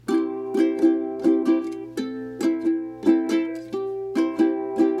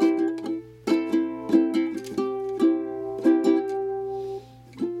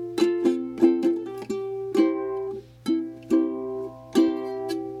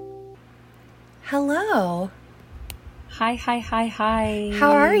Hello. Hi.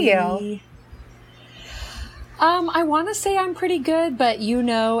 How are you? I want to say I'm pretty good, but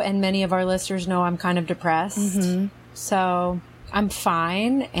and many of our listeners know I'm kind of depressed. Mm-hmm. So I'm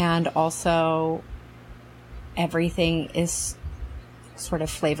fine. And also everything is sort of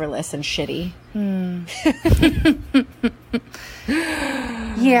flavorless and shitty.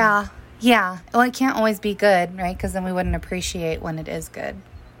 Yeah. Well, it can't always be good, right? Because then we wouldn't appreciate when it is good.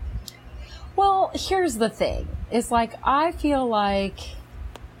 Well, here's the thing. It's like, I feel like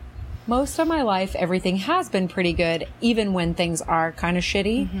most of my life, everything has been pretty good, even when things are kind of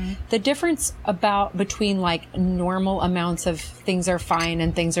shitty. Mm-hmm. The difference between like normal amounts of things are fine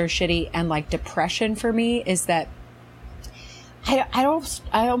and things are shitty and like depression for me is that I almost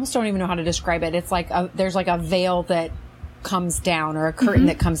don't even know how to describe it. It's like there's like a veil that comes down or a curtain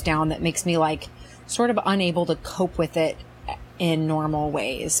that comes down that makes me like sort of unable to cope with it in normal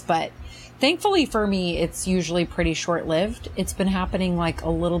ways. But thankfully for me, it's usually pretty short-lived. It's been happening like a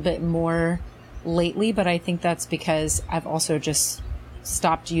little bit more lately, but I think that's because I've also just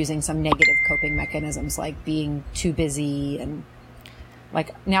stopped using some negative coping mechanisms like being too busy, and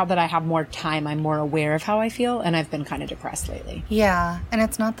like now that I have more time, I'm more aware of how I feel, and I've been kind of depressed lately. Yeah, and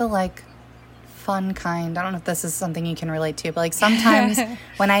it's not the like fun kind. I don't know if this is something you can relate to, but like sometimes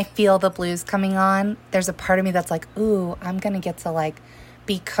when I feel the blues coming on, there's a part of me that's like, ooh, I'm going to get to like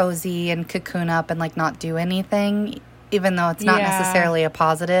be cozy and cocoon up and like not do anything, even though it's not necessarily a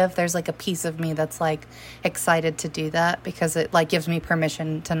positive. There's like a piece of me that's like excited to do that because it like gives me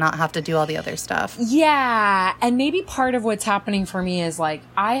permission to not have to do all the other stuff. Yeah. And maybe part of what's happening for me is like,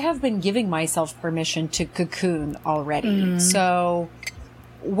 I have been giving myself permission to cocoon already. Mm-hmm. So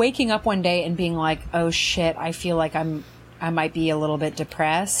waking up one day and being like, oh shit, I feel like I might be a little bit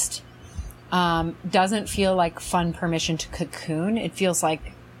depressed. Doesn't feel like fun permission to cocoon. It feels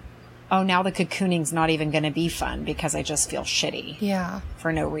like, oh, now the cocooning's not even going to be fun because I just feel shitty. Yeah.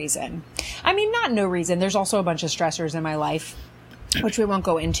 For no reason. I mean, not no reason. There's also a bunch of stressors in my life, which we won't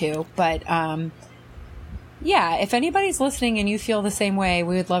go into. But, yeah, if anybody's listening and you feel the same way,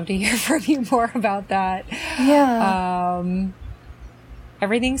 we would love to hear from you more about that. Yeah.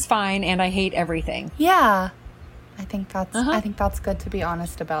 Everything's fine and I hate everything. Yeah. I think that's good to be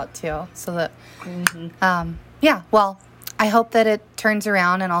honest about too. So that, yeah, well, I hope that it turns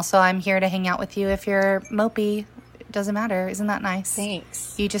around, and also I'm here to hang out with you if you're mopey. It doesn't matter. Isn't that nice?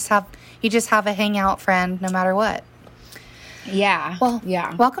 Thanks. You just have a hangout friend no matter what. Yeah. Well,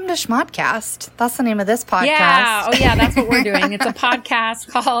 yeah. Welcome to Schmodcast. That's the name of this podcast. Yeah. Oh yeah, that's what we're doing. It's a podcast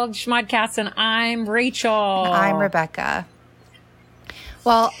called Schmodcast, and I'm Rachel. And I'm Rebecca.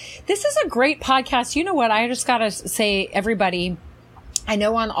 Well, this is a great podcast. You know what? I just got to say, everybody, I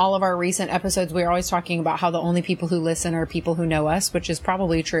know on all of our recent episodes, we're always talking about how the only people who listen are people who know us, which is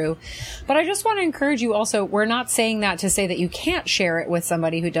probably true. But I just want to encourage you also, we're not saying that to say that you can't share it with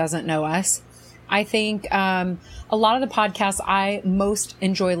somebody who doesn't know us. I think a lot of the podcasts I most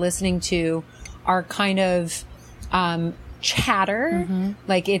enjoy listening to are kind of chatter. Mm-hmm.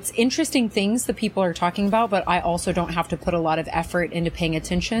 Like, it's interesting things that people are talking about, but I also don't have to put a lot of effort into paying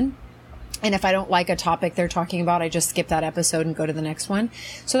attention. And if I don't like a topic they're talking about, I just skip that episode and go to the next one.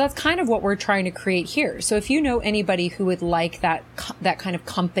 So that's kind of what we're trying to create here. So if you know anybody who would like that kind of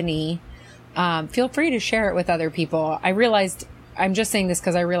company, feel free to share it with other people. I'm just saying this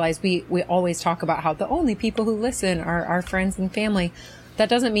because I realized we always talk about how the only people who listen are our friends and family. That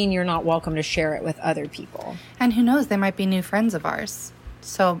doesn't mean you're not welcome to share it with other people. And who knows, they might be new friends of ours.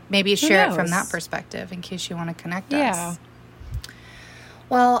 So maybe share it from that perspective in case you want to connect us.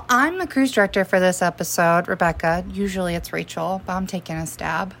 Well, I'm the cruise director for this episode, Rebecca. Usually it's Rachel, but I'm taking a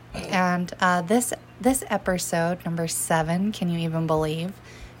stab. And this episode, number 7, can you even believe,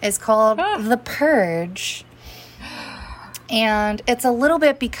 is called The Purge. And it's a little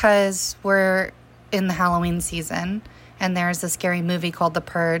bit because we're in the Halloween season, and there's a scary movie called The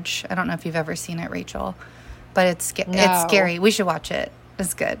Purge. I don't know if you've ever seen it, Rachel, but it's scary. We should watch it.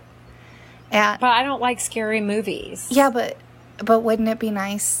 It's good. But I don't like scary movies. Yeah, but wouldn't it be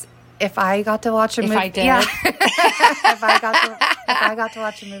nice if I got to watch a movie? If I did. Yeah. if I got to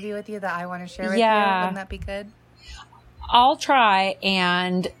watch a movie with you that I want to share with you, wouldn't that be good? I'll try,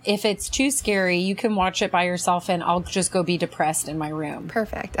 and if it's too scary, you can watch it by yourself, and I'll just go be depressed in my room.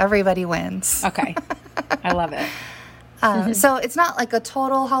 Perfect. Everybody wins. Okay. I love it. So it's not like a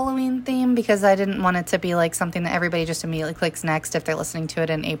total Halloween theme because I didn't want it to be like something that everybody just immediately clicks next if they're listening to it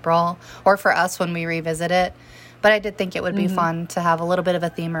in April, or for us when we revisit it. But I did think it would be fun to have a little bit of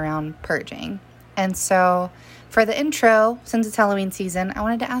a theme around purging. And so for the intro, since it's Halloween season, I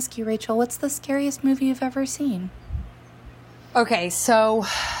wanted to ask you, Rachel, what's the scariest movie you've ever seen? Okay, so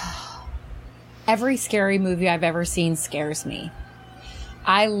every scary movie I've ever seen scares me.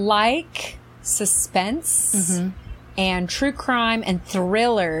 I like suspense and true crime and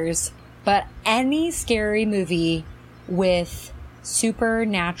thrillers, but any scary movie with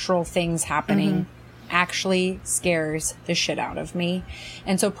supernatural things happening actually scares the shit out of me.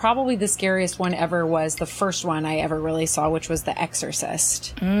 And so probably the scariest one ever was the first one I ever really saw, which was The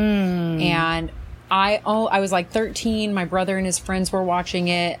Exorcist. And I was like 13. My brother and his friends were watching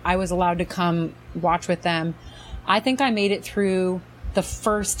it. I was allowed to come watch with them. I think I made it through the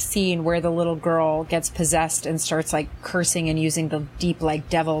first scene where the little girl gets possessed and starts like cursing and using the deep like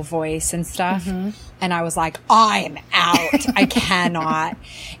devil voice and stuff. And I was like, I'm out. I cannot.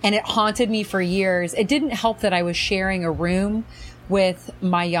 And it haunted me for years. It didn't help that I was sharing a room with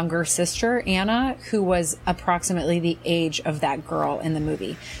my younger sister, Anna, who was approximately the age of that girl in the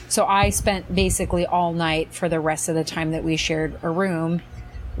movie. So I spent basically all night for the rest of the time that we shared a room,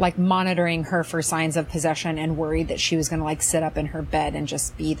 like monitoring her for signs of possession and worried that she was going to like sit up in her bed and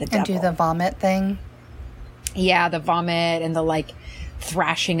just be the devil. And do the vomit thing. Yeah, the vomit and the like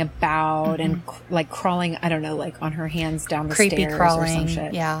thrashing about and like crawling, I don't know, like on her hands down the creepy stairs crawling, or some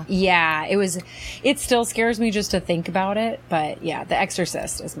shit. Yeah. Yeah, it still scares me just to think about it. But yeah, The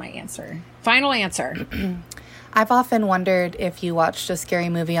Exorcist is my answer. Final answer. I've often wondered if you watched a scary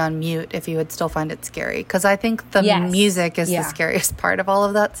movie on mute, if you would still find it scary. Because I think the music is the scariest part of all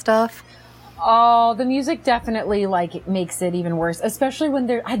of that stuff. Oh, the music definitely like makes it even worse, especially when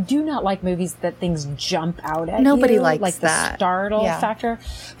I do not like movies that things jump out at Nobody you. likes like that. The startle factor.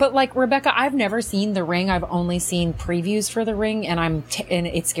 But like Rebecca, I've never seen The Ring. I've only seen previews for The Ring, and and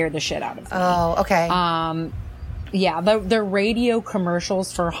it scared the shit out of me. Oh, okay. Yeah, the radio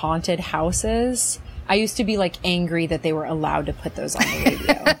commercials for haunted houses. I used to be like angry that they were allowed to put those on the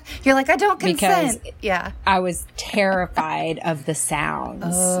radio. You're like, I don't consent. Because I was terrified of the sounds.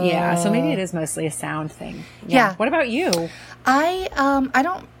 Oh. Yeah, so maybe it is mostly a sound thing. Yeah. What about you?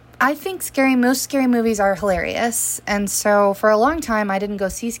 I think most scary movies are hilarious. And so for a long time, I didn't go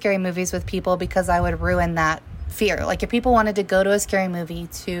see scary movies with people because I would ruin that fear. Like if people wanted to go to a scary movie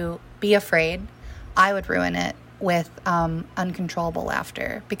to be afraid, I would ruin it with uncontrollable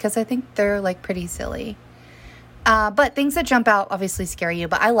laughter because I think they're like pretty silly. But things that jump out obviously scare you.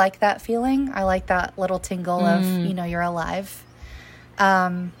 But I like that feeling. I like that little tingle of, you're alive.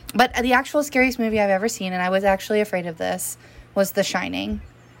 But the actual scariest movie I've ever seen, and I was actually afraid of this, was The Shining.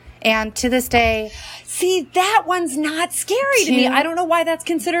 And to this day... See, that one's not scary to me. I don't know why that's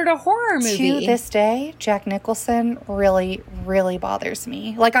considered a horror movie. To this day, Jack Nicholson really, really bothers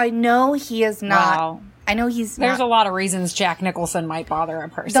me. Like, I know he is not... Wow. I know he's There's a lot of reasons Jack Nicholson might bother a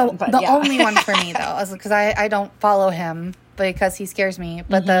person. The only one for me, though, because I don't follow him because he scares me.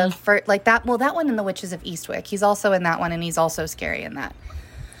 But that one in The Witches of Eastwick. He's also in that one, and he's also scary in that.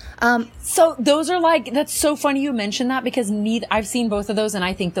 So those are like, that's so funny you mentioned that because I've seen both of those and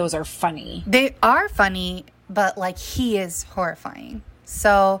I think those are funny. They are funny, but like he is horrifying.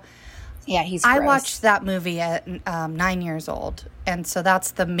 So yeah, he's gross. I watched that movie at 9 years old. And so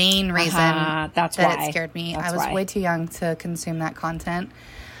that's the main reason that it scared me. I was way too young to consume that content.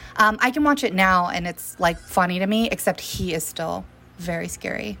 I can watch it now and it's like funny to me, except he is still very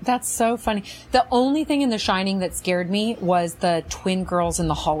scary. That's so funny. The only thing in The Shining that scared me was the twin girls in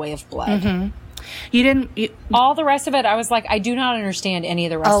the hallway of blood. All the rest of it, I was like, I do not understand any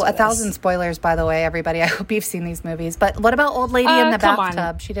of the rest of it. 1,000 spoilers, by the way, everybody. I hope you've seen these movies. But what about Old Lady in the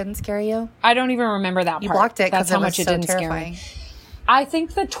Bathtub? She didn't scare you? I don't even remember that part. You blocked it because that's how much it didn't terrifying. Scare me. I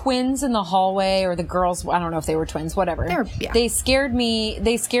think the twins in the hallway or the girls, I don't know if they were twins, whatever. They scared me.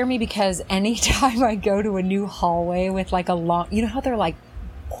 They scare me because anytime I go to a new hallway with like a long, you know how they're like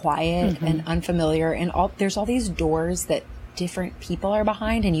quiet and unfamiliar and there's all these doors that different people are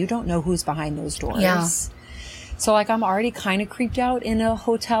behind and you don't know who's behind those doors. Yeah. So like I'm already kind of creeped out in a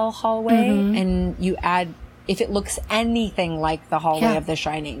hotel hallway and you add, if it looks anything like the hallway of The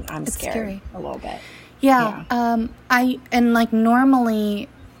Shining, it's scared scary. A little bit. Yeah. Normally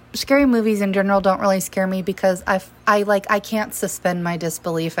scary movies in general don't really scare me because I can't suspend my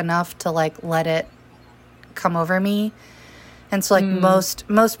disbelief enough to like let it come over me. And so like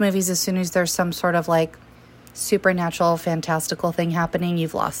most movies, as soon as there's some sort of like supernatural, fantastical thing happening,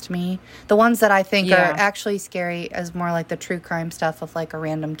 you've lost me. The ones that I think are actually scary is more like the true crime stuff of like a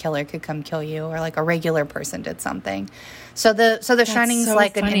random killer could come kill you or like a regular person did something. So the Shining's so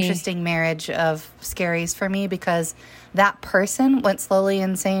like funny. An interesting marriage of scaries for me because that person went slowly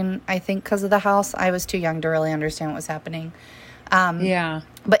insane, I think, because of the house. I was too young to really understand what was happening.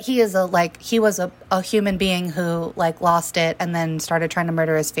 But he was a human being who like lost it and then started trying to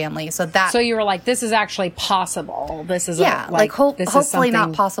murder his family. So you were like, this is actually possible. This is hopefully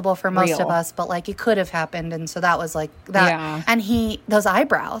not possible for most of us, but like it could have happened. And so that was like that. Yeah. And those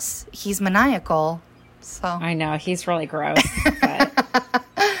eyebrows, he's maniacal. So I know he's really gross. But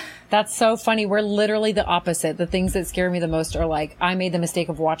that's so funny. We're literally the opposite. The things that scare me the most are like, I made the mistake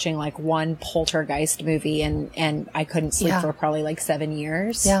of watching like one poltergeist movie and I couldn't sleep for probably like 7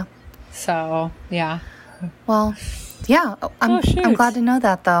 years. Yeah. So, yeah. Well, yeah. I'm glad to know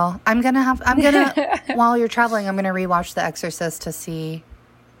that though. I'm going to, while you're traveling, I'm going to rewatch The Exorcist to see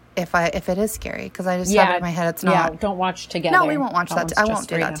if it is scary. Cause I just have it in my head. It's not. Yeah. Don't watch together. No, we won't watch that. I won't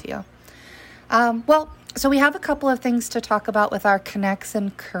do that to you. Well, so we have a couple of things to talk about with our connects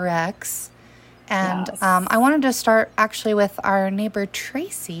and corrects. And I wanted to start actually with our neighbor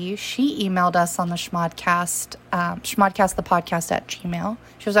Tracy. She emailed us on the Schmodcast, the podcast at Gmail.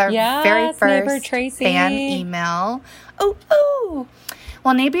 She was our very first fan email. Oh.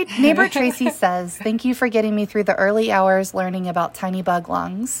 Well, neighbor Tracy says, thank you for getting me through the early hours learning about tiny bug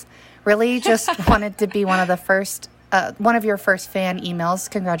lungs. Really just wanted to be one of your first fan emails.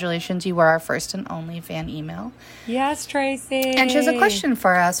 Congratulations, you were our first and only fan email. Yes, Tracy. And she has a question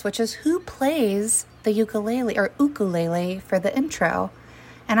for us, which is who plays the ukulele for the intro?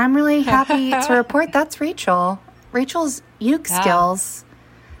 And I'm really happy to report that's Rachel. Rachel's uke skills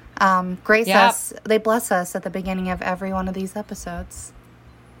grace us. They bless us at the beginning of every one of these episodes.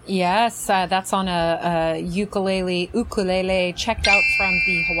 Yes, that's on a ukulele checked out from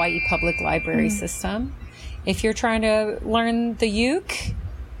the Hawaii Public Library system. If you're trying to learn the uke,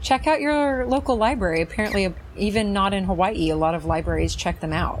 check out your local library. Apparently, even not in Hawaii, a lot of libraries check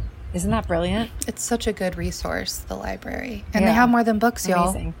them out. Isn't that brilliant? It's such a good resource, the library. And they have more than books,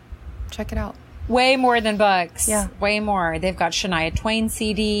 y'all. Check it out. Way more than books. Yeah. Way more. They've got Shania Twain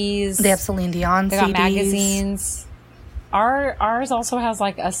CDs. They have Celine Dion CDs. They got magazines. Ours also has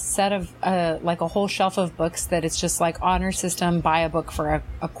like a set of like a whole shelf of books that it's just like honor system, buy a book for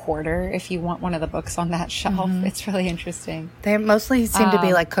a quarter if you want one of the books on that shelf. It's really interesting. They mostly seem to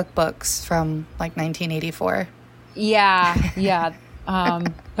be like cookbooks from like 1984. Yeah.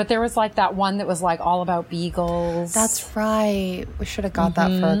 But there was like that one that was like all about beagles. That's right. We should have got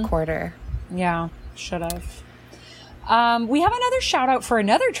that for a quarter. Yeah, should have. We have another shout out for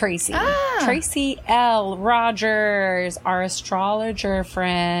another Tracy. Tracy L. Rogers, our astrologer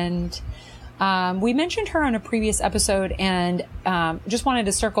friend. We mentioned her on a previous episode and just wanted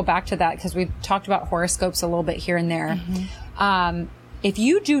to circle back to that because we've talked about horoscopes a little bit here and there. If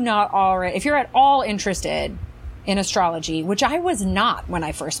you're at all interested in astrology, which I was not when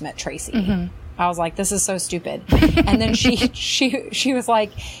I first met Tracy. I was like, this is so stupid. And then she was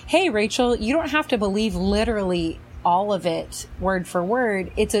like, hey, Rachel, you don't have to believe literally all of it word for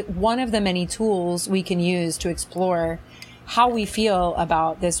word. It's one of the many tools we can use to explore how we feel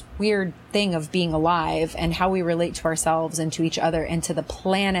about this weird thing of being alive and how we relate to ourselves and to each other and to the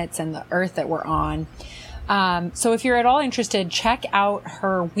planets and the earth that we're on. So if you're at all interested, check out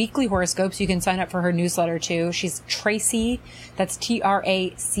her weekly horoscopes. You can sign up for her newsletter too. She's Tracy, that's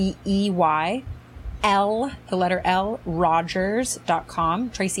Tracey, the letter L, Rogers.com,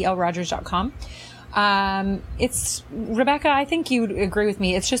 TracyLRogers.com. It's Rebecca, I think you'd agree with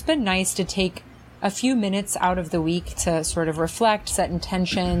me. It's just been nice to take a few minutes out of the week to sort of reflect, set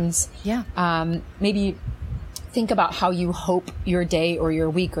intentions. Yeah. Maybe think about how you hope your day or your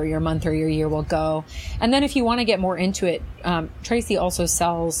week or your month or your year will go. And then if you want to get more into it, Tracy also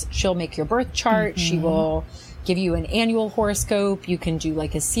she'll make your birth chart. She will give you an annual horoscope. You can do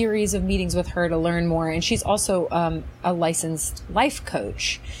like a series of meetings with her to learn more. And she's also a licensed life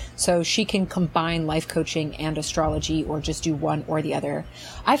coach. So she can combine life coaching and astrology or just do one or the other.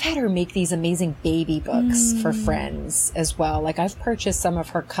 I've had her make these amazing baby books for friends as well. Like I've purchased some of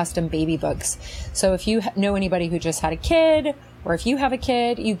her custom baby books. So if you know anybody who just had a kid, or if you have a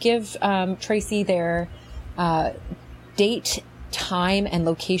kid, you give Tracy their date, time, and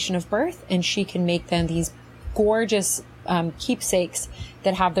location of birth, and she can make them these gorgeous keepsakes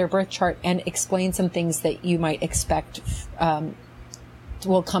that have their birth chart and explain some things that you might expect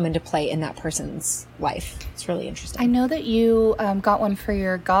will come into play in that person's life. It's really interesting. I know that you got one for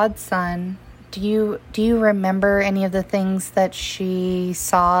your godson. Do you remember any of the things that she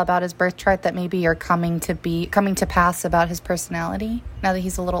saw about his birth chart that maybe are coming to pass about his personality now that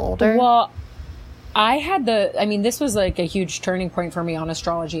he's a little older? Well, this was like a huge turning point for me on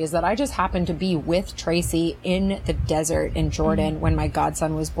astrology, is that I just happened to be with Tracy in the desert in Jordan when my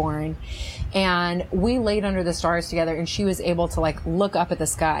godson was born. And we laid under the stars together, and she was able to like look up at the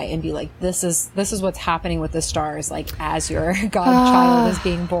sky and be like, this is what's happening with the stars, like as your godchild is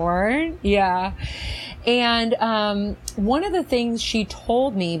being born. Yeah. And one of the things she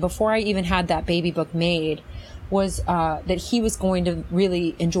told me before I even had that baby book made was that he was going to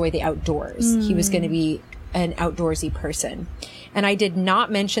really enjoy the outdoors. He was going to be an outdoorsy person. And I did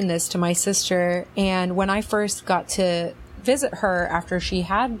not mention this to my sister. And when I first got to visit her after she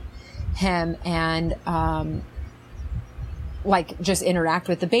had him and like just interact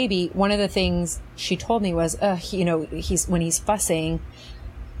with the baby, one of the things she told me was, when he's fussing,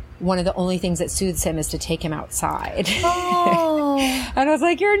 one of the only things that soothes him is to take him outside. Oh. And I was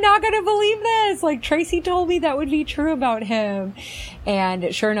like, you're not going to believe this. Like, Tracy told me that would be true about him.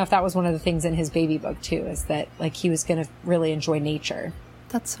 And sure enough, that was one of the things in his baby book too, is that like he was going to really enjoy nature.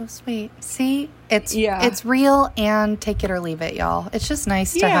 That's so sweet. See, it's real, and take it or leave it, y'all. It's just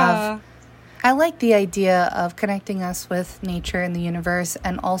nice to have. I like the idea of connecting us with nature and the universe,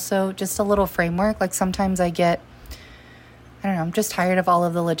 and also just a little framework. Like sometimes I don't know, I'm just tired of all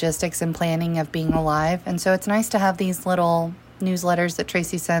of the logistics and planning of being alive. And so it's nice to have these little newsletters that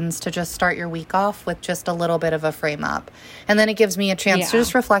Tracy sends to just start your week off with just a little bit of a frame up. And then it gives me a chance to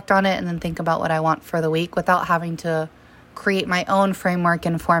just reflect on it and then think about what I want for the week without having to create my own framework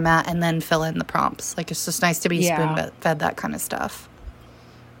and format and then fill in the prompts. Like, it's just nice to be spoon-fed that kind of stuff.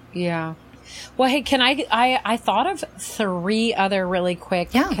 Yeah. Well, hey, I thought of 3 other really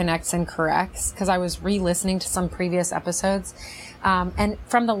quick connects and corrects, because I was re-listening to some previous episodes. And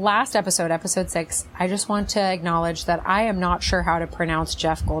from the last episode 6, I just want to acknowledge that I am not sure how to pronounce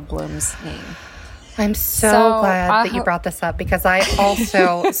Jeff Goldblum's name. I'm so glad that you brought this up, because I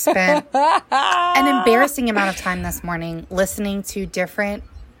also spent an embarrassing amount of time this morning listening to different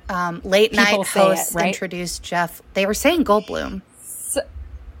late night hosts introduce Jeff. They were saying Goldblum.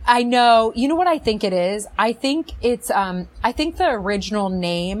 I know. You know what I think it is? I think it's, I think the original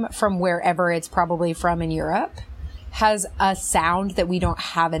name from wherever it's probably from in Europe has a sound that we don't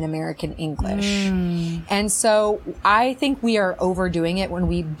have in American English. And so I think we are overdoing it when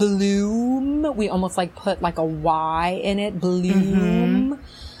we bloom. We almost like put like a Y in it, bloom.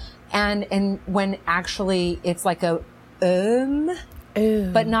 And when actually it's like a,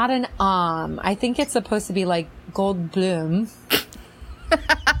 but not an, I think it's supposed to be like Goldblum.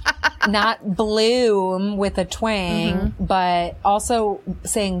 Not bloom with a twang, but also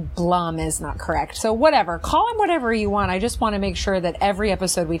saying blum is not correct. So whatever, call him whatever you want. I just want to make sure that every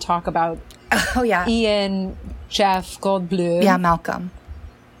episode we talk about Ian, Jeff, Goldblum. Yeah, Malcolm.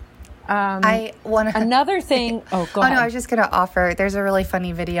 I want another thing. Go ahead. No, I was just going to offer. There's a really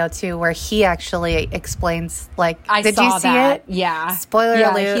funny video too where he actually explains. Like, did you see it? Yeah. Spoiler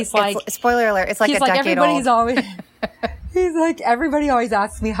alert. He's like, spoiler alert. It's like a like, decade everybody's old. Always. He's like, everybody always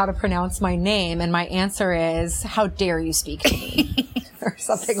asks me how to pronounce my name, and my answer is, "How dare you speak to me?" or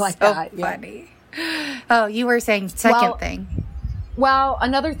something like that. Funny. Yeah. Oh, you were saying second thing. Well,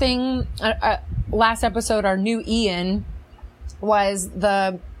 another thing. Last episode, our new Ian was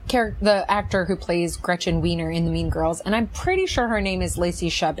the actor who plays Gretchen Wiener in The Mean Girls, and I'm pretty sure her name is Lacey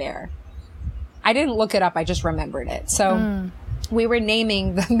Chabert. I didn't look it up; I just remembered it. So. We were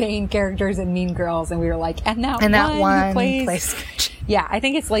naming the main characters in Mean Girls, and we were like, and that one who plays yeah, I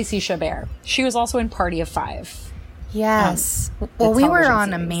think it's Lacey Chabert. She was also in Party of 5. Yes. Well, we were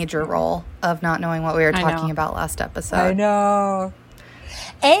on a major roll of not knowing what we were talking about last episode. I know.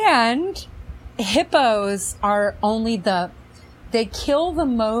 And hippos are they kill the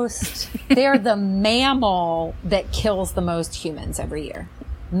most. They are the mammal that kills the most humans every year.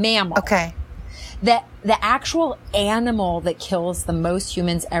 Mammal. Okay. The actual animal that kills the most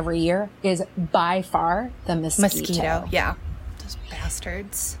humans every year is by far the mosquito. Yeah. Those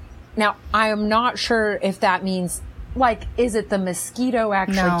bastards. Now, I am not sure if that means, like, is it the mosquito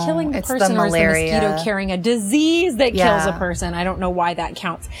actually killing the person, or is the mosquito carrying a disease that kills a person? I don't know why that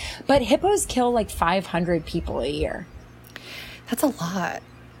counts. But hippos kill like 500 people a year. That's a lot.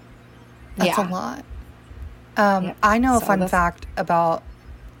 That's a lot. I know a fun fact about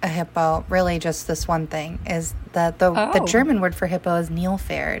a hippo, really just this one thing, is that the German word for hippo is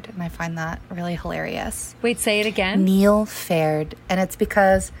Nilpferd, and I find that really hilarious. Wait, say it again. Nilpferd, and it's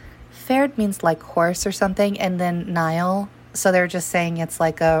because Pferd means like horse or something, and then Nile, so they're just saying it's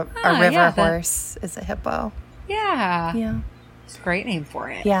like a river horse is a hippo. Yeah. Yeah. It's a great name for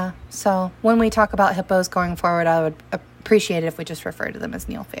it. Yeah. So when we talk about hippos going forward, I would appreciate it if we just refer to them as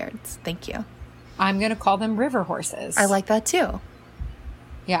Nilpferds. Thank you. I'm going to call them river horses. I like that too.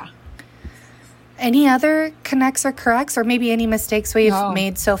 Yeah. Any other connects or corrects, or maybe any mistakes we've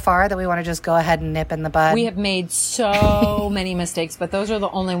made so far that we want to just go ahead and nip in the bud? We have made so many mistakes, but those are the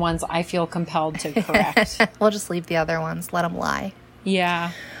only ones I feel compelled to correct. We'll just leave the other ones. Let them lie.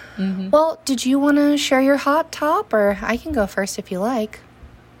 Yeah. Mm-hmm. Well, did you want to share your hot top, or I can go first if you like?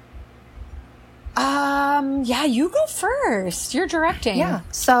 Yeah, you go first. You're directing. Yeah.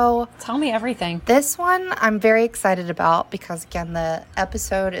 So tell me everything. This one I'm very excited about because, again, the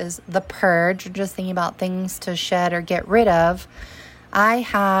episode is The Purge. You're just thinking about things to shed or get rid of. I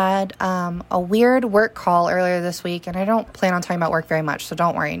had a weird work call earlier this week, and I don't plan on talking about work very much, so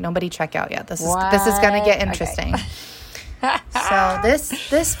don't worry. Nobody check out yet. This is going to get interesting. Okay. So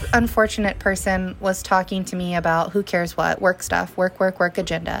this unfortunate person was talking to me about who cares what, work stuff, work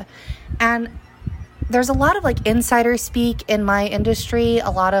agenda. And there's a lot of like insider speak in my industry, a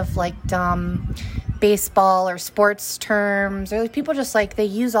lot of like dumb baseball or sports terms, or like people just like they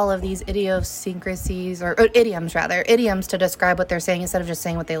use all of these idiosyncrasies or idioms to describe what they're saying instead of just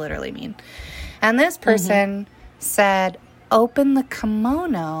saying what they literally mean. And this person said, "Open the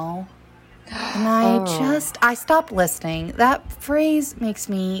kimono." And I stopped listening. That phrase makes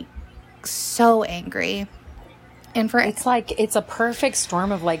me so angry. And it's like it's a perfect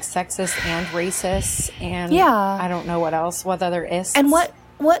storm of like sexist and racist and I don't know what else, what other ists. And what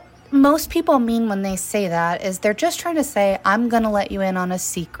most people mean when they say that is they're just trying to say, I'm going to let you in on a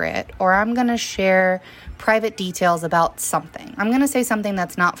secret, or I'm going to share private details about something. I'm going to say something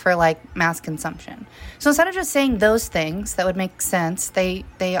that's not for like mass consumption. So instead of just saying those things that would make sense, they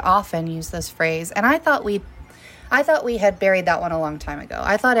often use this phrase. And I thought we had buried that one a long time ago.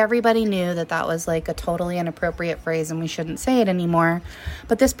 I thought everybody knew that was like a totally inappropriate phrase and we shouldn't say it anymore.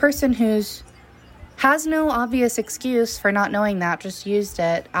 But this person has no obvious excuse for not knowing that just used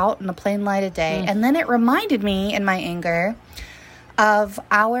it out in the plain light of day. And then it reminded me in my anger of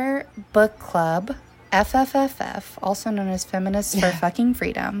our book club, FFFF, also known as Feminists for Fucking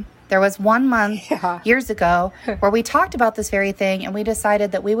Freedom. There was 1 month years ago where we talked about this very thing, and we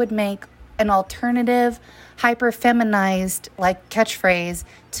decided that we would make an alternative, hyper-feminized like catchphrase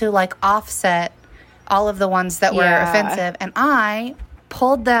to like offset all of the ones that were offensive. And I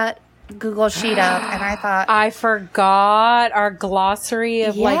pulled that Google sheet up and I thought, I forgot our glossary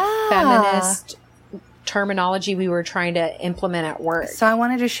of like feminist terminology we were trying to implement at work. So I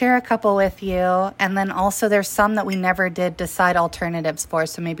wanted to share a couple with you, and then also there's some that we never did decide alternatives for,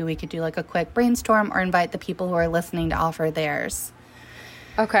 so maybe we could do like a quick brainstorm or invite the people who are listening to offer theirs.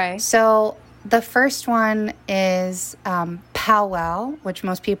 Okay. So the first one is powwow, which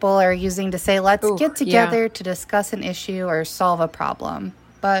most people are using to say, let's get together to discuss an issue or solve a problem.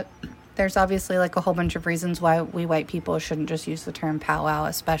 But there's obviously like a whole bunch of reasons why we white people shouldn't just use the term powwow,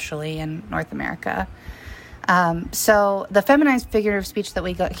 especially in North America. So the feminized figure of speech that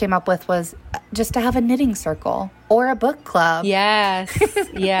we came up with was just to have a knitting circle or a book club. Yes,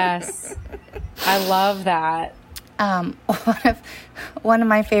 yes. I love that. One of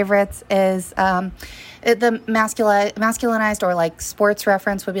my favorites is the masculinized or like sports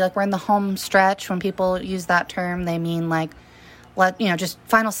reference would be like we're in the home stretch. When people use that term, they mean like, just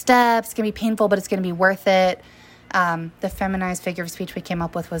final steps. It's going to be painful, but it's going to be worth it. The feminized figure of speech we came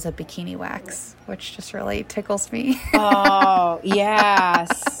up with was a bikini wax, which just really tickles me. Oh,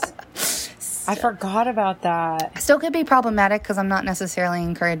 yes. I forgot about that. Still could be problematic because I'm not necessarily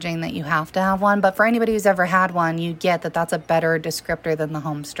encouraging that you have to have one, but for anybody who's ever had one, you get that that's a better descriptor than the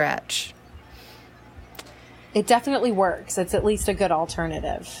home stretch. It definitely works. It's at least a good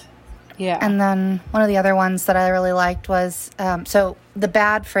alternative. Yeah. And then one of the other ones that I really liked was, so the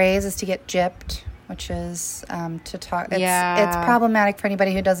bad phrase is to get gypped, which is to talk. It's problematic for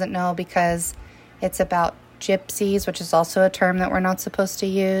anybody who doesn't know because it's about gypsies, which is also a term that we're not supposed to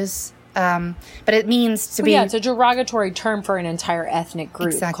use. But it means to be... Yeah, it's a derogatory term for an entire ethnic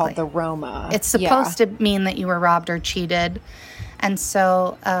group called the Roma. It's supposed to mean that you were robbed or cheated. And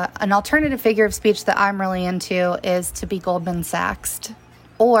so an alternative figure of speech that I'm really into is to be Goldblum Sachsed.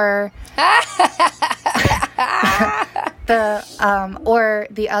 Or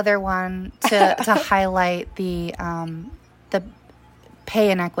the other one to highlight the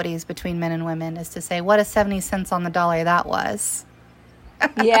pay inequities between men and women is to say, what a 70 cents on the dollar that was.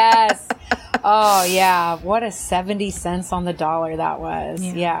 Yes. Oh, yeah. What a 70 cents on the dollar that was.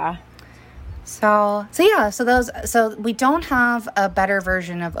 Yeah. So we don't have a better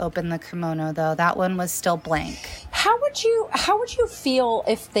version of Open the Kimono, though. That one was still blank. How would you feel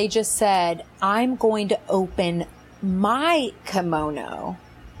if they just said, I'm going to open my kimono?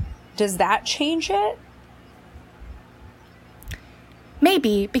 Does that change it?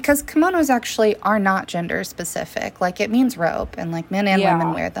 Maybe, because kimonos actually are not gender specific. Like, it means robe, and like men and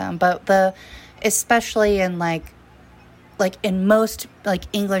women wear them. But especially in like in most like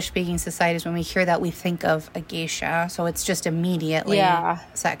English speaking societies, when we hear that, we think of a geisha, so it's just immediately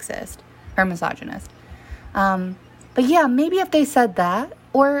sexist or misogynist. But yeah, maybe if they said that,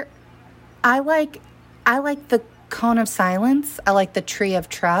 or I like the cone of silence. I like the tree of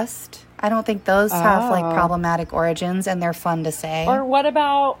trust. I don't think those have like problematic origins, and they're fun to say. Or what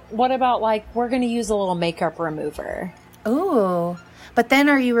about like, we're going to use a little makeup remover? Ooh, but then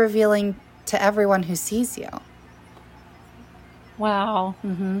are you revealing to everyone who sees you? Wow.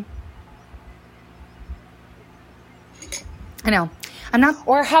 Mm-hmm. I know. I'm not.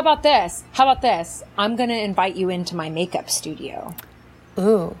 Or how about this? I'm going to invite you into my makeup studio.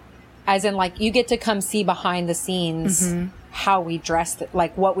 Ooh. As in, like, you get to come see behind the scenes how we dress,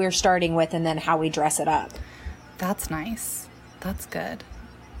 like what we're starting with, and then how we dress it up. That's nice. That's good.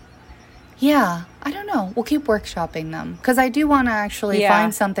 Yeah. I don't know. We'll keep workshopping them, because I do want to actually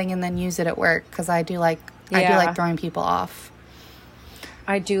find something and then use it at work, because I do like throwing people off.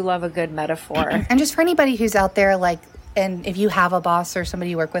 I do love a good metaphor. And just for anybody who's out there, like, and if you have a boss or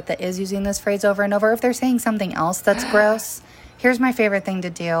somebody you work with that is using this phrase over and over, if they're saying something else that's gross, here's my favorite thing to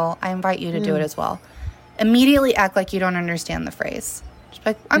do. I invite you to do it as well. Immediately act like you don't understand the phrase. Just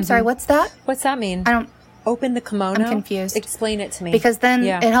like, I'm sorry, what's that? What's that mean? I don't... Open the kimono? I'm confused. Explain it to me. Because then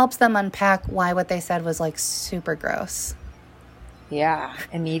it helps them unpack why what they said was, like, super gross. Yeah,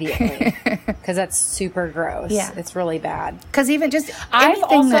 immediately. Because that's super gross. Yeah. It's really bad. Because even just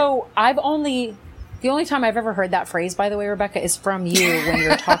the only time I've ever heard that phrase, by the way, Rebecca, is from you when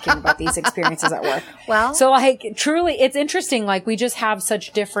you're talking about these experiences at work. Well. So, like, truly, it's interesting. Like, we just have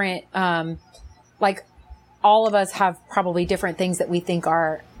such different, like, all of us have probably different things that we think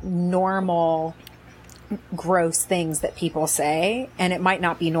are normal, gross things that people say. And it might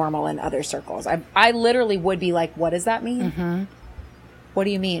not be normal in other circles. I literally would be like, what does that mean? Mm-hmm. What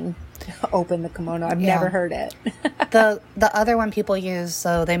do you mean? Open the kimono. I've never heard it. The other one people use,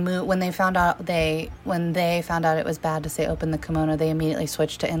 so they moved when they found out it was bad to say open the kimono, they immediately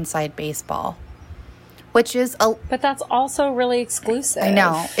switched to inside baseball, which is but that's also really exclusive. I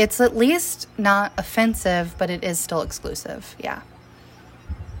know. It's at least not offensive, but it is still exclusive. Yeah.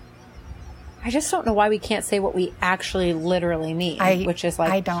 I just don't know why we can't say what we actually literally mean, which is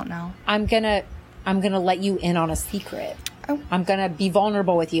like, I don't know. I'm gonna let you in on a secret. I'm going to be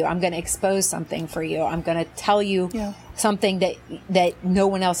vulnerable with you. I'm going to expose something for you. I'm going to tell you something that no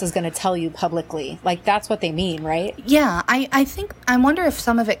one else is going to tell you publicly. Like, that's what they mean, right? Yeah. I wonder if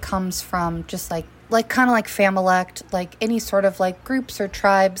some of it comes from just like kind of like Familect, like any sort of like groups or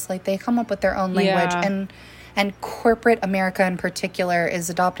tribes, like they come up with their own language, and corporate America in particular is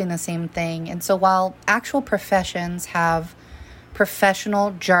adopting the same thing. And so while actual professions have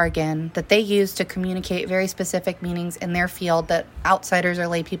professional jargon that they use to communicate very specific meanings in their field that outsiders or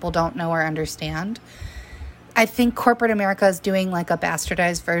lay people don't know or understand, I think corporate America is doing like a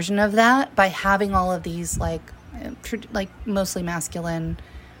bastardized version of that by having all of these like mostly masculine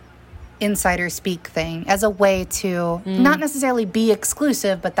insider speak thing as a way to not necessarily be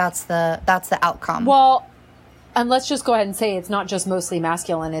exclusive, but that's the outcome. Well, and let's just go ahead and say it's not just mostly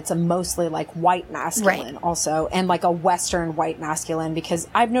masculine. It's a mostly like white masculine also, and like a Western white masculine, because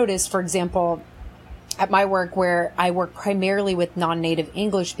I've noticed, for example, at my work where I work primarily with non-native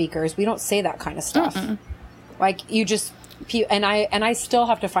English speakers, we don't say that kind of stuff. Like you just, and I still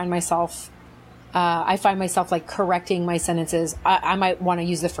have to find myself, I find myself like correcting my sentences. I might want to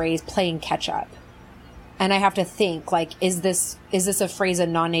use the phrase playing catch up. And I have to think, like, is this a phrase a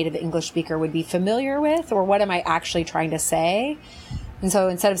non-native English speaker would be familiar with? Or what am I actually trying to say? And so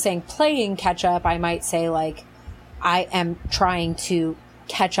instead of saying playing catch up, I might say, like, I am trying to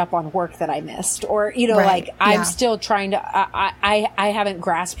catch up on work that I missed. Or, you know, I'm still trying to, I haven't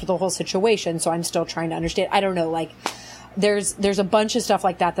grasped the whole situation, so I'm still trying to understand. I don't know, like, there's a bunch of stuff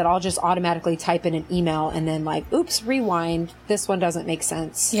like that I'll just automatically type in an email and then, like, oops, rewind. This one doesn't make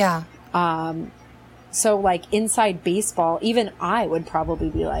sense. Yeah. So, like, inside baseball, even I would probably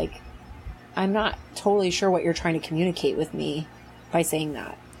be like, I'm not totally sure what you're trying to communicate with me by saying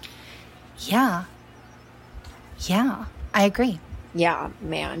that. Yeah. Yeah, I agree. Yeah,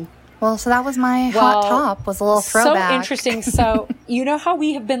 man. Well, so that was my hot top, was a little throwback. So interesting. So, you know how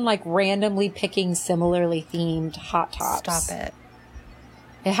we have been, like, randomly picking similarly themed hot tops? Stop it.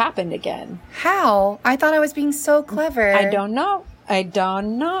 It happened again. How? I thought I was being so clever. I don't know.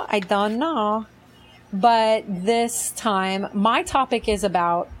 But this time, my topic is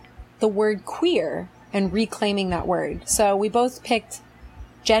about the word queer and reclaiming that word. So we both picked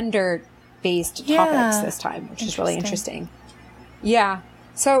gender-based topics this time, which is really interesting. Yeah.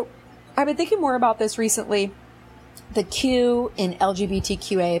 So I've been thinking more about this recently. The Q in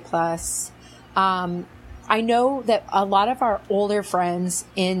LGBTQA+, I know that a lot of our older friends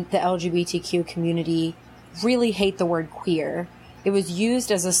in the LGBTQ community really hate the word queer. It was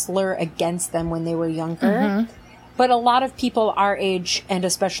used as a slur against them when they were younger. But a lot of people our age, and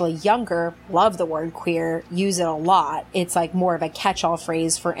especially younger, love the word queer, use it a lot. It's like more of a catch-all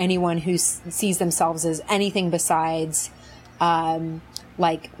phrase for anyone who sees themselves as anything besides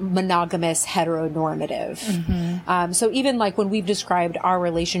like monogamous heteronormative. So even like when we've described our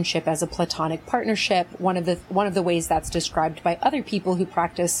relationship as a platonic partnership, one of the ways that's described by other people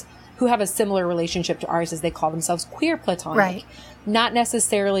who have a similar relationship to ours is they call themselves queer platonic. Right. Not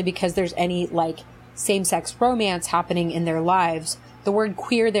necessarily because there's any like same-sex romance happening in their lives. The word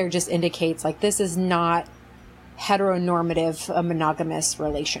queer there just indicates like this is not heteronormative, a monogamous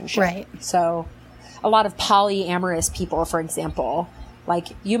relationship. Right. So a lot of polyamorous people, for example, like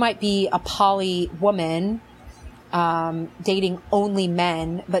you might be a poly woman dating only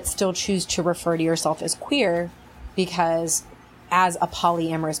men, but still choose to refer to yourself as queer because as a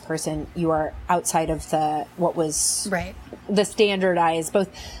polyamorous person, you are outside of the standardized, both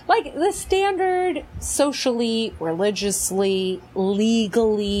like the standard socially, religiously,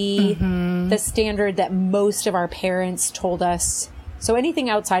 legally, the standard that most of our parents told us. So anything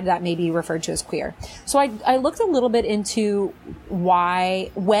outside of that may be referred to as queer. So I looked a little bit into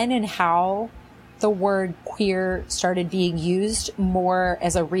why, when, and how the word queer started being used more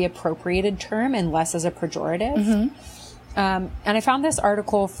as a reappropriated term and less as a pejorative. And I found this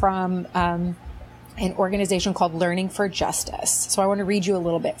article from an organization called Learning for Justice. So I want to read you a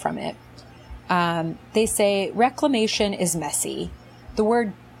little bit from it. They say, reclamation is messy. The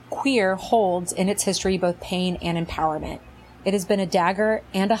word queer holds in its history both pain and empowerment. It has been a dagger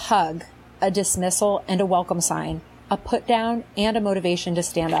and a hug, a dismissal and a welcome sign, a put down and a motivation to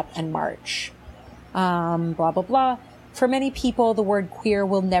stand up and march. Blah, blah, blah. For many people, the word queer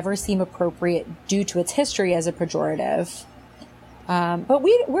will never seem appropriate due to its history as a pejorative. But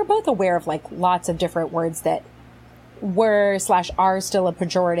we're both aware of like lots of different words that were/are still a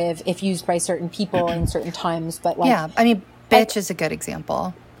pejorative if used by certain people in certain times. But like, yeah, I mean, bitch is a good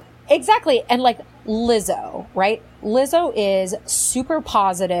example. Exactly. And like Lizzo, right? Lizzo is super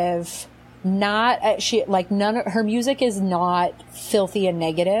positive. Her music is not filthy and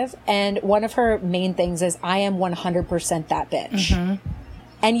negative. And one of her main things is, I am 100% that bitch.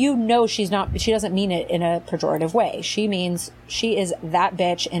 And you know, she doesn't mean it in a pejorative way. She means she is that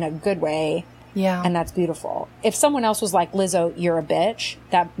bitch in a good way. Yeah. And that's beautiful. If someone else was like, Lizzo, you're a bitch,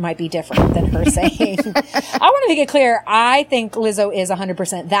 that might be different than her saying, I want to make it clear. I think Lizzo is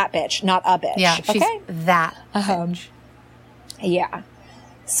 100% that bitch, not a bitch. Yeah. She's that bitch. Yeah.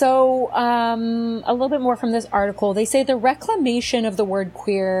 So, a little bit more from this article. They say the reclamation of the word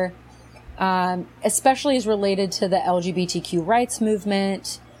queer, especially is related to the LGBTQ rights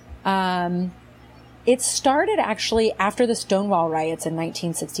movement. It started actually after the Stonewall riots in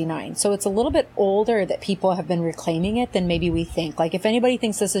 1969. So it's a little bit older that people have been reclaiming it than maybe we think. Like if anybody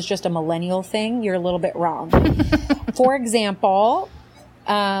thinks this is just a millennial thing, you're a little bit wrong. For example,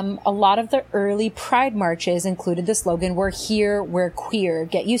 a lot of the early pride marches included the slogan, "We're here, we're queer,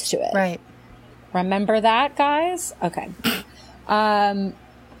 get used to it." Right. Remember that, guys? Okay.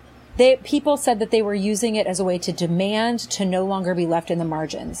 People said that they were using it as a way to demand to no longer be left in the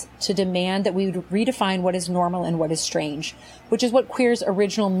margins, to demand that we would redefine what is normal and what is strange, which is what queer's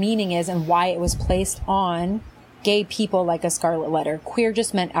original meaning is and why it was placed on gay people like a scarlet letter. Queer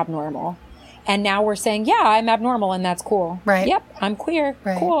just meant abnormal. And now we're saying, yeah, I'm abnormal and that's cool. Right. Yep, I'm queer.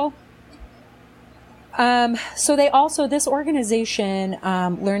 Right. Cool. So this organization,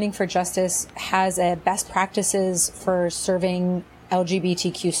 Learning for Justice, has a best practices for serving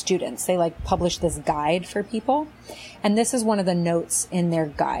LGBTQ students. They publish this guide for people. And this is one of the notes in their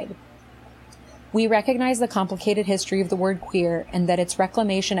guide. We recognize the complicated history of the word queer and that its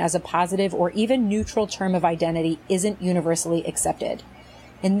reclamation as a positive or even neutral term of identity isn't universally accepted.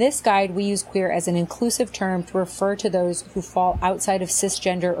 In this guide, we use queer as an inclusive term to refer to those who fall outside of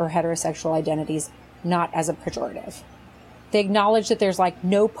cisgender or heterosexual identities, not as a pejorative. They acknowledge that there's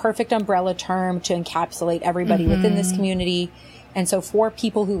no perfect umbrella term to encapsulate everybody within this community. And so for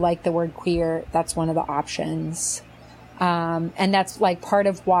people who like the word queer, that's one of the options. And that's part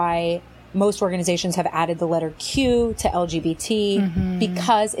of why most organizations have added the letter Q to LGBT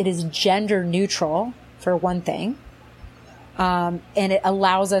because it is gender neutral, for one thing. And it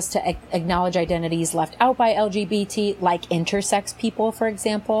allows us to acknowledge identities left out by LGBT, like intersex people, for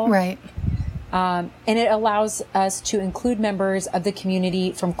example. Right. And it allows us to include members of the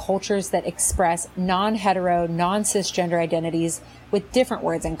community from cultures that express non-hetero, non-cisgender identities with different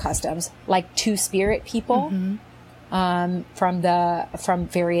words and customs, like two-spirit people. from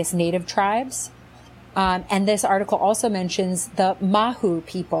various native tribes. And this article also mentions the Mahu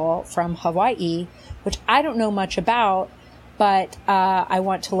people from Hawaii, which I don't know much about, but I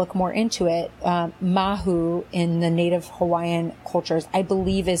want to look more into it. Mahu in the native Hawaiian cultures, I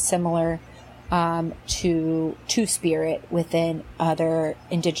believe, is similar to Two-Spirit within other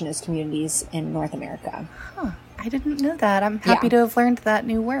indigenous communities in North America. Huh. I didn't know that. I'm happy to have learned that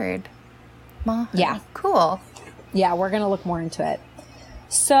new word. Mahu. Yeah. Cool. Yeah, we're going to look more into it.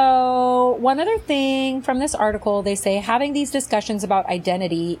 So one other thing from this article, they say having these discussions about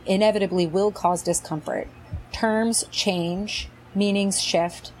identity inevitably will cause discomfort. Terms change, meanings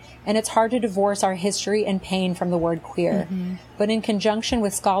shift, and it's hard to divorce our history and pain from the word queer. Mm-hmm. But in conjunction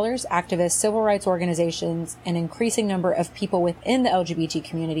with scholars, activists, civil rights organizations, and an increasing number of people within the LGBT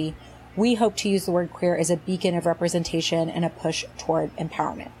community, we hope to use the word queer as a beacon of representation and a push toward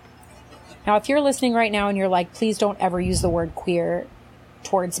empowerment. Now, if you're listening right now and you're like, please don't ever use the word queer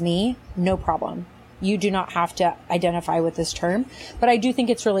towards me, no problem. You do not have to identify with this term. But I do think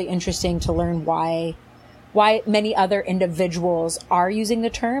it's really interesting to learn why many other individuals are using the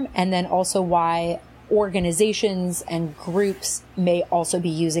term, and then also why organizations and groups may also be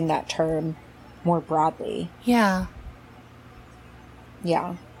using that term more broadly. Yeah.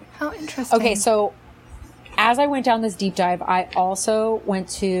 Yeah. How interesting. Okay, so as I went down this deep dive, I also went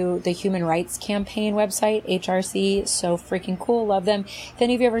to the Human Rights Campaign website, HRC. So freaking cool. Love them. If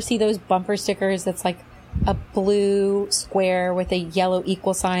any of you ever see those bumper stickers that's like a blue square with a yellow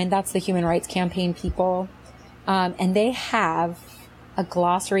equal sign, that's the Human Rights Campaign people. And they have a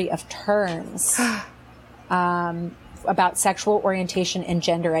glossary of terms about sexual orientation and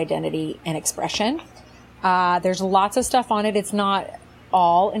gender identity and expression. There's lots of stuff on it. It's not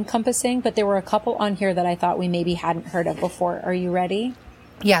all encompassing, but there were a couple on here that I thought we maybe hadn't heard of before. Are you ready?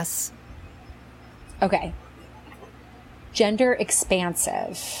 Yes. Okay. Gender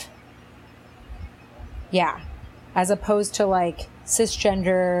expansive. Yeah. As opposed to like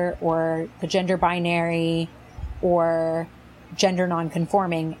cisgender or the gender binary or gender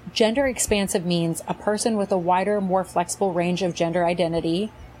nonconforming. Gender expansive means a person with a wider, more flexible range of gender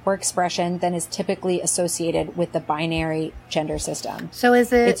identity or expression than is typically associated with the binary gender system. So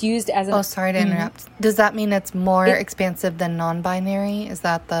is it... It's used as an... Oh, sorry to interrupt. Mm-hmm. Does that mean it's more expansive than non-binary? Is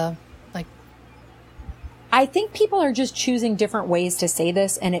that the, like... I think people are just choosing different ways to say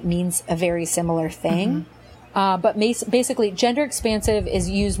this, and it means a very similar thing. Mm-hmm. But basically, gender expansive is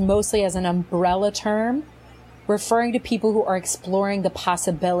used mostly as an umbrella term, referring to people who are exploring the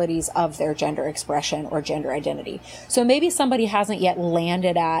possibilities of their gender expression or gender identity. So maybe somebody hasn't yet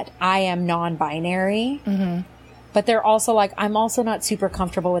landed at, I am non-binary, mm-hmm. but they're also like, I'm also not super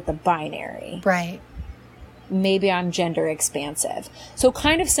comfortable with the binary. Right. Maybe I'm gender expansive. So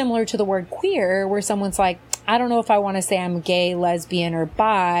kind of similar to the word queer, where someone's like, I don't know if I want to say I'm gay, lesbian, or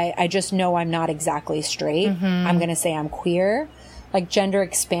bi. I just know I'm not exactly straight. Mm-hmm. I'm going to say I'm queer. Like gender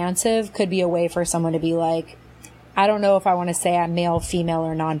expansive could be a way for someone to be like, I don't know if I want to say I'm male, female,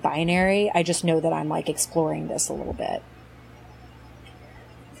 or non-binary. I just know that I'm like exploring this a little bit.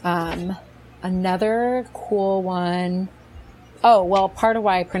 Another cool one. Oh, well, part of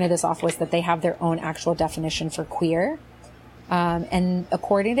why I printed this off was that they have their own actual definition for queer. And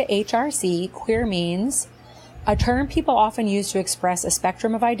according to HRC, queer means a term people often use to express a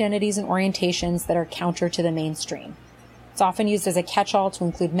spectrum of identities and orientations that are counter to the mainstream. It's often used as a catch-all to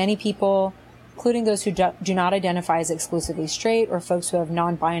include many people, including those who do not identify as exclusively straight or folks who have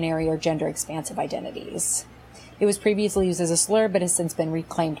non-binary or gender-expansive identities. It was previously used as a slur, but has since been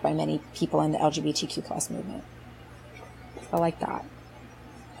reclaimed by many people in the LGBTQ+ movement. I like that.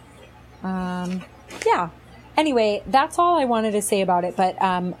 Yeah. Anyway, that's all I wanted to say about it, but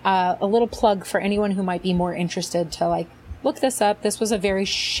a little plug for anyone who might be more interested to like look this up. This was a very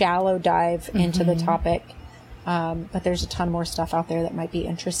shallow dive into the topic, but there's a ton more stuff out there that might be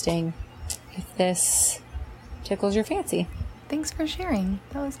interesting if this tickles your fancy. Thanks for sharing.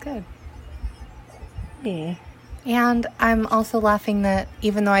 That was good. Yeah. And I'm also laughing that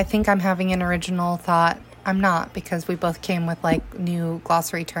even though I think I'm having an original thought, I'm not, because we both came with like new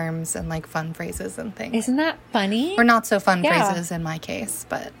glossary terms and like fun phrases and things. Isn't that funny? Or not so fun phrases in my case,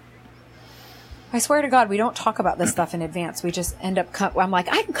 but I swear to God, we don't talk about this stuff in advance. We just end up, I'm like,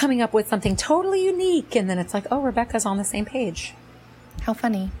 I'm coming up with something totally unique. And then it's like, oh, Rebecca's on the same page. How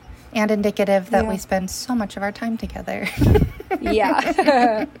funny. And indicative that we spend so much of our time together.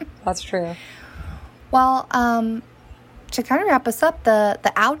 Yeah, that's true. Well, to kind of wrap us up, the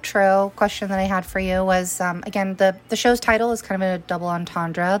outro question that I had for you was, again, the show's title is kind of a double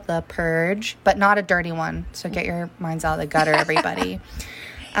entendre, The Purge, but not a dirty one. So get your minds out of the gutter, everybody.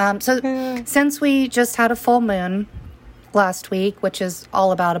 So since we just had a full moon, last week, which is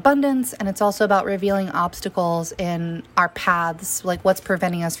all about abundance, and it's also about revealing obstacles in our paths, like what's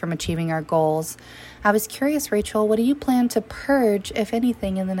preventing us from achieving our goals. I was curious, Rachel, what do you plan to purge, if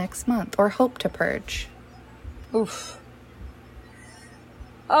anything, in the next month, or hope to purge? Oof.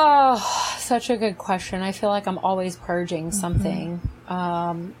 Oh, such a good question. I feel like I'm always purging something.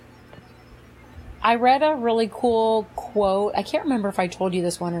 I read a really cool quote. I can't remember if I told you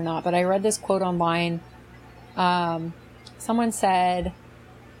this one or not, but I read this quote online. Someone said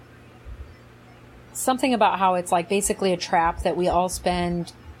something about how it's like basically a trap that we all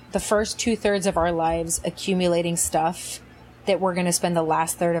spend the first 2/3 of our lives accumulating stuff that we're going to spend the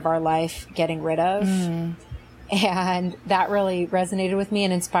last third of our life getting rid of. And that really resonated with me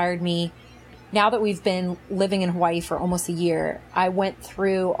and inspired me. Now that we've been living in Hawaii for almost a year, I went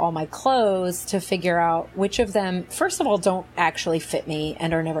through all my clothes to figure out which of them, first of all, don't actually fit me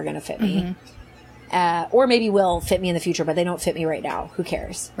and are never going to fit me. Or maybe will fit me in the future, but they don't fit me right now. Who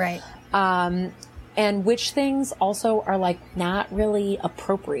cares? Right. And which things also are like not really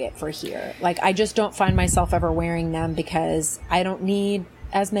appropriate for here. Like I just don't find myself ever wearing them because I don't need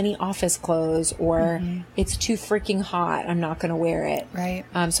as many office clothes, or it's too freaking hot. I'm not going to wear it. Right.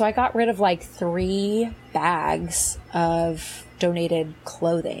 So I got rid of like 3 bags of donated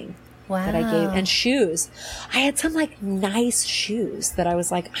clothing that I gave, and shoes. I had some like nice shoes that I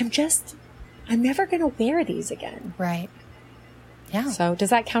was like, I'm never going to wear these again. Right. Yeah. So does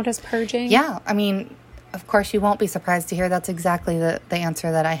that count as purging? Yeah. I mean, of course, you won't be surprised to hear that's exactly the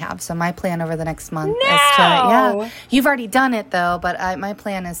answer that I have. So my plan over the next month is to, you've already done it though, but my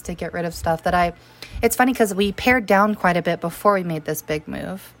plan is to get rid of stuff that it's funny because we pared down quite a bit before we made this big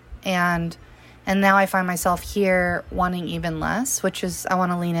move. And now I find myself here wanting even less, which is, I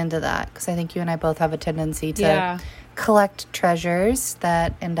want to lean into that because I think you and I both have a tendency to collect treasures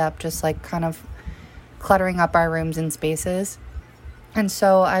that end up just like kind of cluttering up our rooms and spaces. And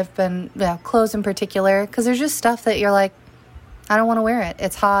so I've been, clothes in particular, because there's just stuff that you're like, I don't want to wear it.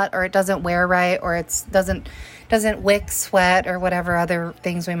 It's hot, or it doesn't wear right, or it doesn't wick sweat, or whatever other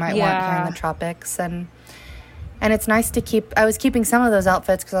things we might want here in the tropics. And it's nice to keep. I was keeping some of those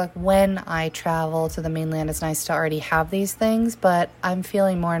outfits because, like, when I travel to the mainland, it's nice to already have these things. But I'm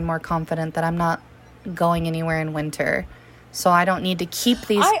feeling more and more confident that I'm not going anywhere in winter. So I don't need to keep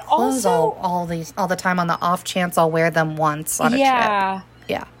these clothes all the time on the off chance I'll wear them once on a trip.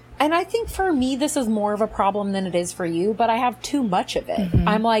 Yeah. And I think for me, this is more of a problem than it is for you, but I have too much of it.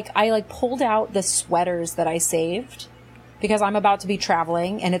 I pulled out the sweaters that I saved because I'm about to be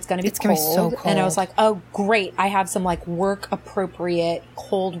traveling and it's going to be cold. So cold. And I was like, oh, great. I have some like work appropriate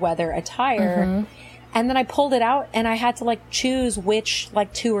cold weather attire. And then I pulled it out and I had to like choose which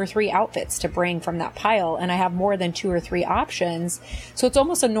like 2 or 3 outfits to bring from that pile. And I have more than 2 or 3 options. So it's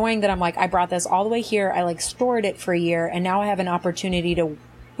almost annoying that I'm like, I brought this all the way here. I like stored it for a year and now I have an opportunity to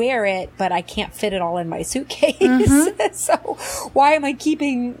wear it, but I can't fit it all in my suitcase. So why am I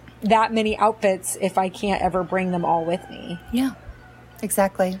keeping that many outfits if I can't ever bring them all with me? Yeah,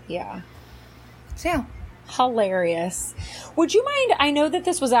 exactly. Yeah. So yeah. Hilarious. Would you mind, I know that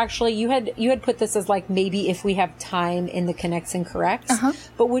this was actually, you had put this as like maybe if we have time in the Connects and Corrects,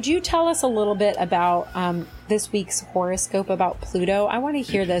 but would you tell us a little bit about this week's horoscope about Pluto? I want to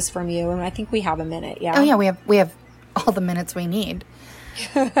hear this from you, and I think we have a minute. Yeah. Oh yeah, we have all the minutes we need.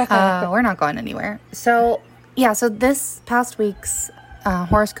 We're not going anywhere. So yeah, so this past week's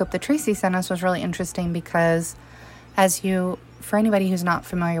horoscope that Tracy sent us was really interesting because for anybody who's not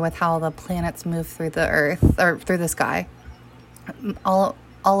familiar with how the planets move through the earth or through the sky, all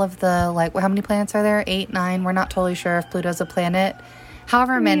of the, like, how many planets are there? 8, 9. We're not totally sure if Pluto's a planet.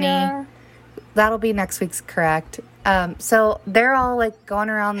 However many, that'll be next week's correct. So they're all like going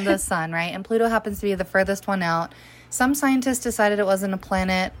around the sun, right? And Pluto happens to be the furthest one out. Some scientists decided it wasn't a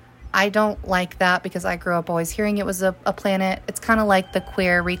planet. I don't like that because I grew up always hearing it was a planet. It's kind of like the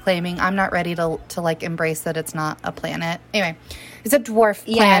queer reclaiming. I'm not ready to like embrace that it's not a planet. Anyway, it's a dwarf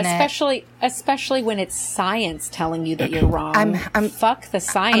planet. Yeah, especially when it's science telling you that you're wrong. Fuck the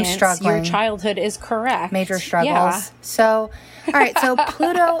science. I'm struggling. Your childhood is correct. Major struggles. Yeah. So, all right. So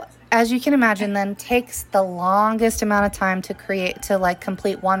Pluto, as you can imagine, then takes the longest amount of time to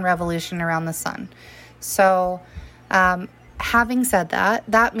complete one revolution around the sun. So, having said that,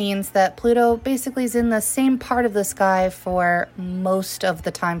 that means that Pluto basically is in the same part of the sky for most of the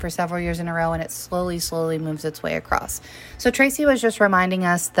time for several years in a row, and it slowly moves its way across. So Tracy was just reminding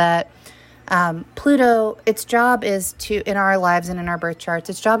us that Pluto, its job is to, in our lives and in our birth charts,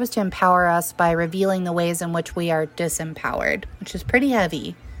 its job is to empower us by revealing the ways in which we are disempowered, which is pretty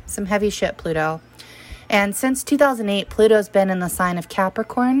heavy. Some heavy shit, Pluto. And since 2008, Pluto's been in the sign of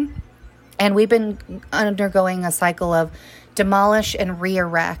Capricorn. And we've been undergoing a cycle of demolish and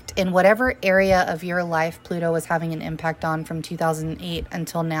re-erect in whatever area of your life Pluto was having an impact on from 2008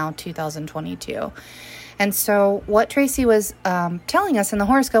 until now, 2022. And so what Tracy was telling us in the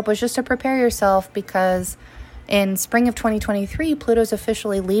horoscope was just to prepare yourself, because in spring of 2023, Pluto's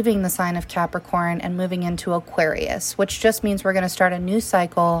officially leaving the sign of Capricorn and moving into Aquarius, which just means we're going to start a new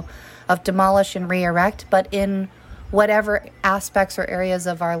cycle of demolish and re-erect, but in whatever aspects or areas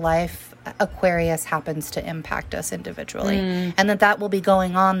of our life Aquarius happens to impact us individually. And that will be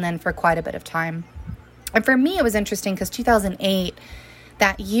going on then for quite a bit of time. And for me, it was interesting because 2008,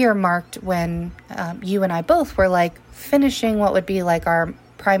 that year marked when you and I both were like finishing what would be like our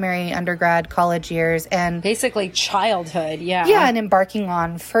primary undergrad college years, and basically childhood. Yeah, and embarking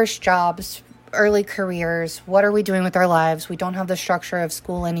on first jobs, early careers. What are we doing with our lives? We don't have the structure of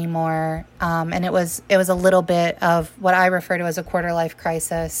school anymore. And it was a little bit of what I refer to as a quarter life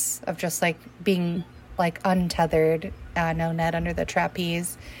crisis, of just like being like untethered, no net under the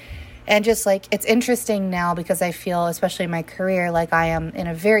trapeze. And just like, it's interesting now because I feel, especially in my career, like I am in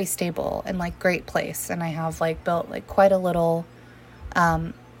a very stable and like great place. And I have like built like quite a little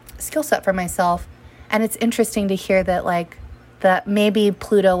skill set for myself. And it's interesting to hear that like that maybe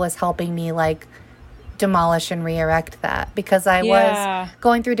Pluto was helping me like demolish and re-erect that, because I was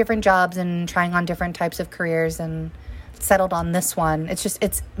going through different jobs and trying on different types of careers and settled on this one.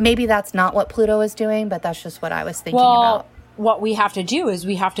 It's maybe that's not what Pluto is doing, but that's just what I was thinking about. What we have to do is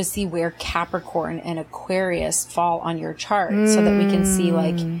we have to see where Capricorn and Aquarius fall on your chart so that we can see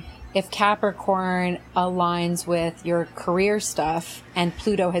like if Capricorn aligns with your career stuff and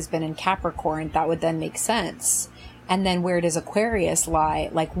Pluto has been in Capricorn, that would then make sense. And then where does Aquarius lie?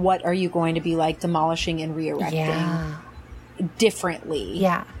 Like, what are you going to be like demolishing and re-erecting differently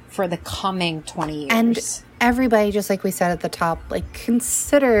for the coming 20 years? And everybody, just like we said at the top, like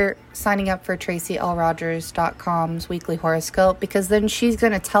consider signing up for TracyLRogers.com's weekly horoscope, because then she's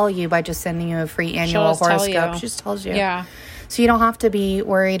going to tell you by just sending you a free annual horoscope. She just tells you. Yeah. So you don't have to be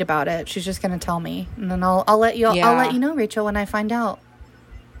worried about it. She's just going to tell me. And then I'll let you I'll let you know, Rachel, when I find out.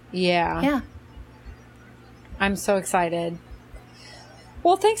 Yeah. I'm so excited.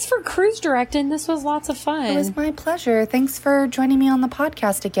 Well, thanks for cruise directing. This was lots of fun. It was my pleasure. Thanks for joining me on the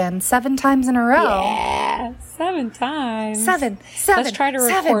podcast again. 7 times in a row. Yeah, 7 times. 7. Let's try to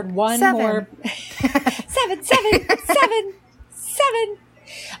record one more. 7.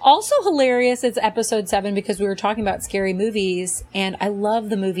 Also hilarious, it's episode 7 because we were talking about scary movies, and I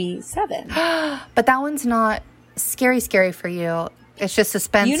love the movie 7. But that one's not scary for you. It's just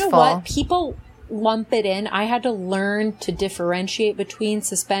suspenseful. You know what? People lump it in. I had to learn to differentiate between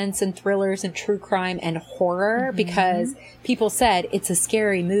suspense and thrillers and true crime and horror because people said it's a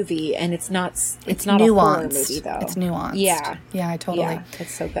scary movie and it's not nuanced. A horror movie though. It's nuanced. Yeah, totally. Yeah,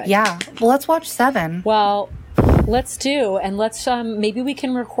 it's so good. Yeah. Well, let's watch 7. Well, let's do, and let's maybe we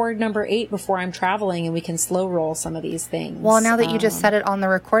can record number 8 before I'm traveling and we can slow roll some of these things. Well, now that you just said it on the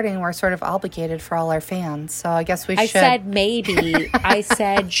recording, we're sort of obligated for all our fans, so I guess we should. I said maybe. I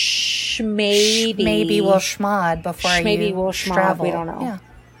said maybe. Maybe we'll schmod before you travel. We don't know. Yeah.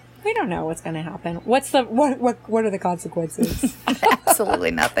 We don't know what's going to happen. What are the consequences?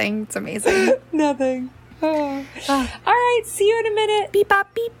 Absolutely nothing. It's amazing. Nothing. Oh. All right. See you in a minute. Beep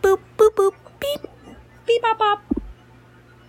bop beep boop boop boop beep. Beep bop bop.